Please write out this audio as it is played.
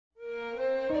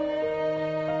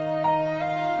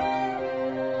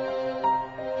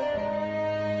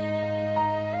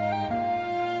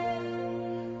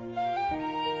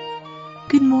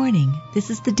Good morning. This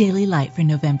is the Daily Light for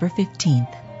November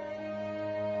 15th.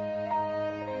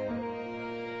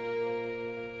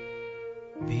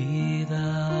 Be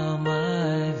thou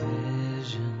my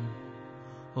vision,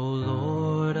 O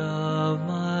Lord of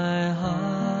my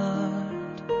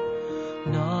heart,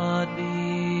 not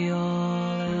be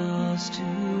all else to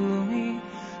me,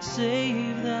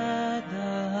 save that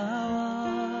thou art.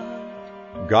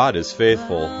 God is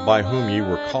faithful, by whom ye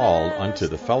were called unto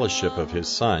the fellowship of his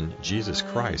Son, Jesus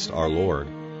Christ our Lord.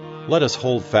 Let us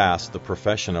hold fast the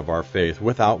profession of our faith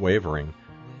without wavering,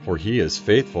 for he is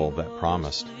faithful that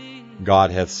promised.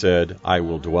 God hath said, I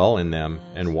will dwell in them,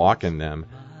 and walk in them,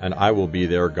 and I will be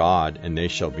their God, and they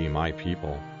shall be my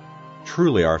people.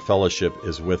 Truly our fellowship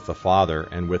is with the Father,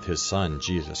 and with his Son,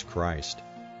 Jesus Christ.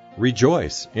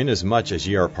 Rejoice, inasmuch as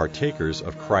ye are partakers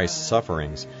of Christ's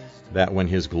sufferings, that when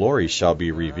his glory shall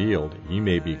be revealed, ye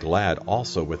may be glad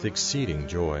also with exceeding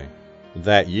joy.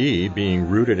 That ye, being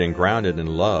rooted and grounded in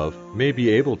love, may be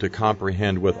able to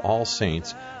comprehend with all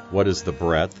saints what is the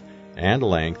breadth, and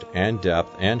length, and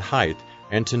depth, and height,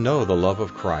 and to know the love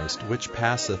of Christ, which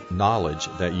passeth knowledge,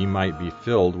 that ye might be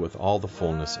filled with all the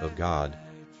fullness of God.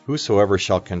 Whosoever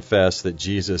shall confess that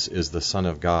Jesus is the Son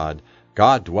of God,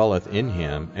 God dwelleth in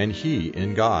him, and he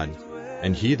in God.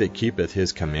 And he that keepeth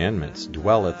his commandments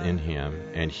dwelleth in him,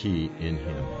 and he in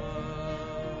him.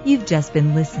 You've just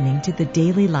been listening to the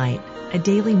Daily Light, a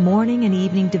daily morning and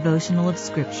evening devotional of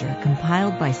Scripture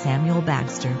compiled by Samuel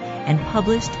Bagster and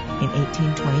published in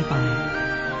 1825.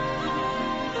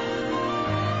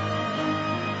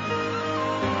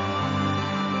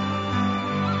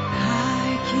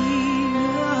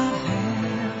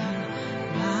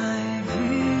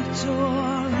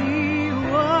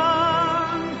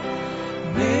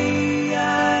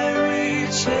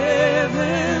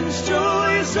 Heaven's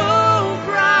joy so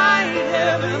bright,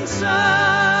 heaven's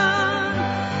sun,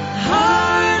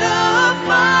 heart of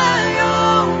my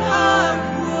own heart,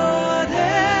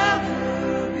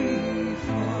 whatever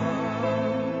befall,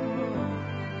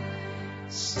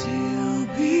 still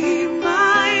be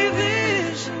my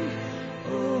vision,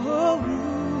 O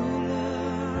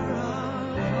ruler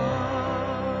of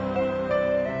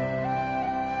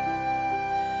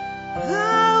all.